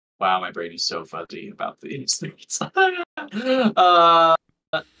Wow, my brain is so fuzzy about these things. uh,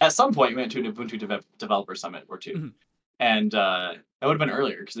 at some point, we went to an Ubuntu Developer Summit or two. Mm-hmm. And that would have been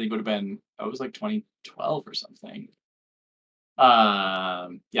earlier because they would have been, it was like 2012 or something. Yeah,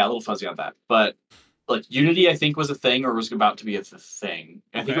 a little fuzzy on that. But like Unity, I think, was a thing or was about to be a thing.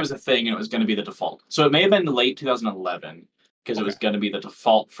 I think it was a thing and it was going to be the default. So it may have been late 2011 because it was going to be the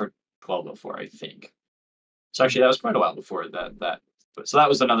default for 1204, I think. So actually, that was quite a while before that. So that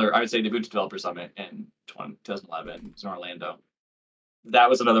was another, I would say, the Ubuntu Developer Summit in 2011. It was in Orlando. That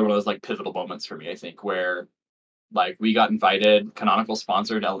was another one of those like pivotal moments for me, I think, where like we got invited, Canonical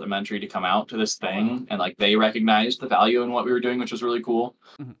sponsored Elementary to come out to this thing, and like they recognized the value in what we were doing, which was really cool.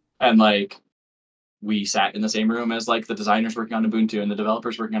 Mm-hmm. And like we sat in the same room as like the designers working on Ubuntu and the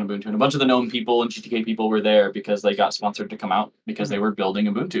developers working on Ubuntu, and a bunch of the GNOME people and GTK people were there because they got sponsored to come out because they were building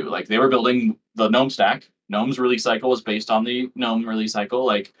Ubuntu. Like they were building the GNOME stack. GNOME's release cycle was based on the GNOME release cycle.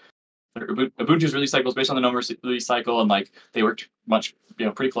 Like Ubuntu's release cycle was based on the GNOME release cycle, and like they worked much,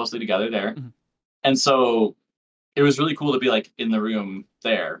 pretty closely together there. Mm-hmm. And so it was really cool to be like in the room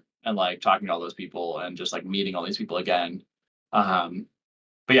there and like talking to all those people and just like meeting all these people again.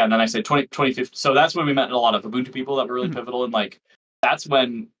 But yeah, and then I said 2015. So that's when we met a lot of Ubuntu people that were really pivotal. And like, that's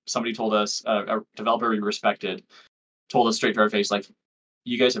when somebody told us, a developer we respected, told us straight to our face, like,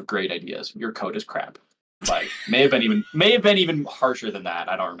 you guys have great ideas. Your code is crap. Like, may have been even harsher than that.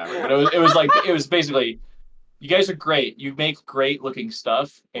 I don't remember, but it was basically, you guys are great. You make great looking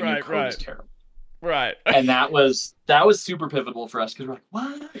stuff, and your code is terrible. Right. And that was super pivotal for us because we're like,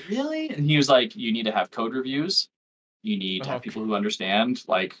 what, really? And he was like, you need to have code reviews. You need to have people who understand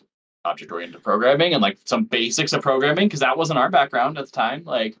like object-oriented programming and like some basics of programming because that wasn't our background at the time.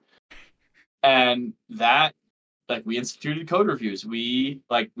 Like, and that, like, we instituted code reviews. We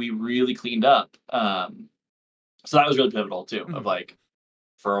really cleaned up. So that was really pivotal too. Of like,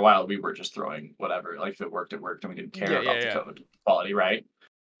 for a while we were just throwing whatever. Like, if it worked, it worked, and we didn't care about the code quality, right?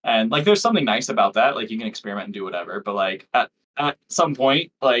 And like, there's something nice about that. Like, you can experiment and do whatever, but like at some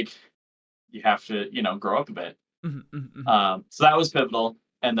point, like, you have to, grow up a bit. So that was pivotal.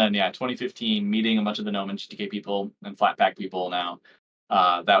 And then 2015, meeting a bunch of the GNOME and GTK people and Flatpak people now,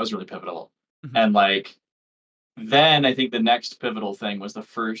 that was really pivotal. And like, then I think the next pivotal thing was the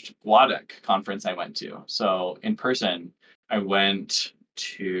first GWADEC conference I went to. So in person, I went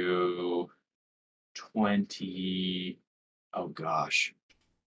to oh gosh,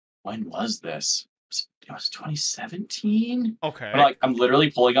 when was this? It was 2017. Okay. But like, I'm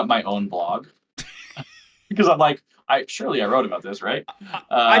literally pulling up my own blog because I'm like, I wrote about this, right?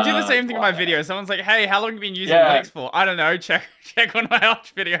 I do the same thing in my video. Someone's like, "Hey, how long have you been using Linux for?" I don't know. Check when my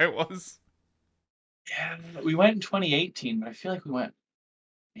last video was. Yeah, we went in 2018, but I feel like we went.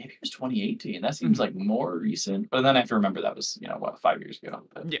 Maybe it was 2018. That seems like more recent. But then I have to remember that was 5 years ago.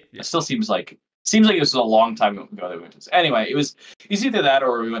 But it still seems like it was a long time ago that we went to this. Anyway, it was either that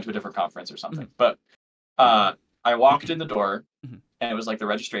or we went to a different conference or something. But I walked in the door. And it was like the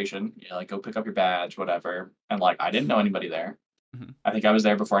registration, like go pick up your badge, whatever. And like, I didn't know anybody there. I think I was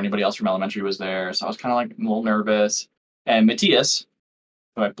there before anybody else from elementary was there. So I was kind of like a little nervous. And Matthias,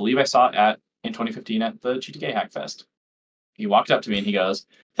 who I believe I saw in 2015 at the GTK Hackfest, he walked up to me and he goes,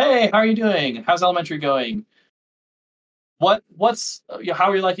 "Hey, how are you doing? How's elementary going? How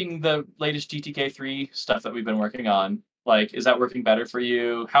are you liking the latest GTK 3 stuff that we've been working on? Like, is that working better for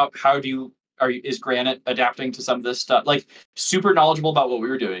you? Is Granite adapting to some of this stuff?" Like, super knowledgeable about what we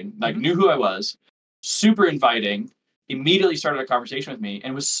were doing, like knew who I was, super inviting, immediately started a conversation with me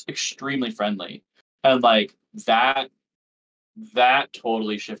and was extremely friendly. And like that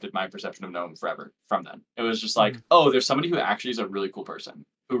totally shifted my perception of GNOME forever from then. It was just like, oh, there's somebody who actually is a really cool person,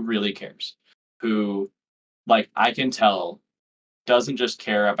 who really cares, who, like, I can tell doesn't just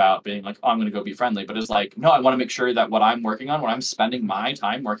care about being like, oh, I'm going to go be friendly, but is like, no, I want to make sure that what I'm working on, what I'm spending my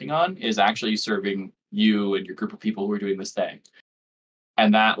time working on, is actually serving you and your group of people who are doing this thing.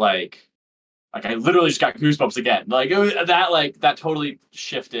 And that, like I literally just got goosebumps again. Like, that totally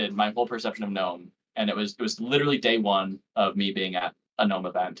shifted my whole perception of GNOME. And it was literally day one of me being at a GNOME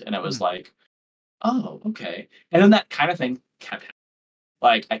event, and it was like, oh, okay. And then that kind of thing kept happening.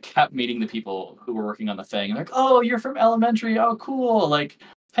 Like, I kept meeting the people who were working on the thing, and they're like, "Oh, you're from elementary. Oh, cool. Like,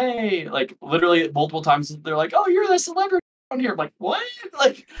 hey," like, literally multiple times they're like, "Oh, you're the celebrity around here." I'm like, what?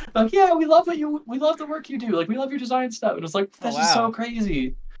 Like, yeah, we love the work you do. Like, we love your design stuff. And it's like, that's just so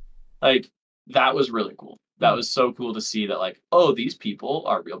crazy. Like, that was really cool. That was so cool to see that, like, oh, these people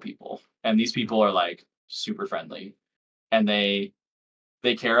are real people, and these people are like super friendly, and they're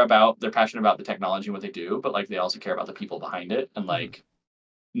passionate about the technology and what they do, but like they also care about the people behind it. And like,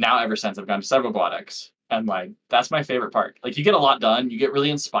 now ever since I've gone to several GWADECs, And like, that's my favorite part. Like, you get a lot done, you get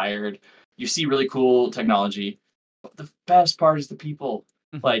really inspired, you see really cool technology. But the best part is the people.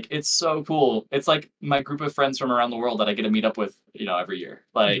 Like, it's so cool. It's like my group of friends from around the world that I get to meet up with, every year.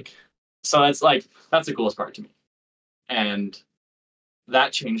 Like, so it's like, that's the coolest part to me. And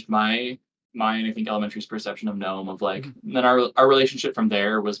that changed my I think elementary's perception of GNOME, of like, then our relationship from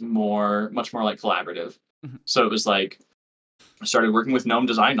there was much more like collaborative. So it was like, I started working with GNOME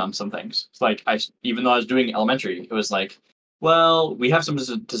design on some things. It's like, even though I was doing elementary, it was like, well, we have some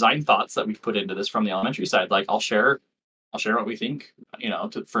design thoughts that we've put into this from the elementary side. Like, I'll share what we think,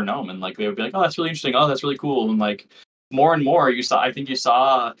 for GNOME, and like, they would be like, oh, that's really interesting. Oh, that's really cool. And like, more and more, I think you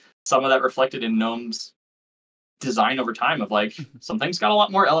saw some of that reflected in GNOME's design over time, of like, some things got a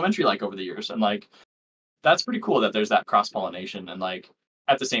lot more elementary like over the years, and like, that's pretty cool that there's that cross pollination. And like,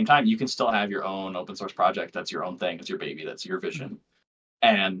 at the same time, you can still have your own open source project that's your own thing, it's your baby, that's your vision,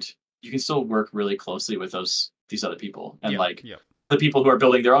 and you can still work really closely with these other people, and the people who are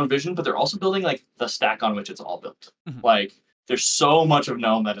building their own vision, but they're also building like the stack on which it's all built. Like, there's so much of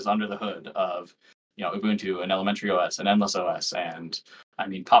GNOME that is under the hood of Ubuntu and Elementary OS and Endless OS and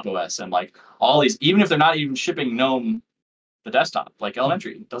Pop OS, and like all these, even if they're not even shipping GNOME the desktop, like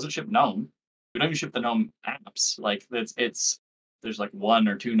Elementary doesn't ship GNOME. We don't even ship the GNOME apps. Like, there's like 1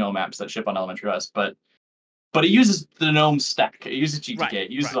 or 2 GNOME apps that ship on Elementary OS, but it uses the GNOME stack. It uses GTK.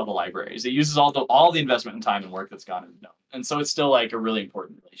 It uses all the libraries. It uses all the investment and time and work that's gone into GNOME. And so it's still like a really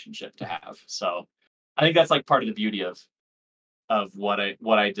important relationship to have. So I think that's like part of the beauty of what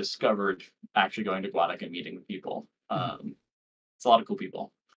I discovered actually going to Guadalajara and meeting with people. It's a lot of cool people.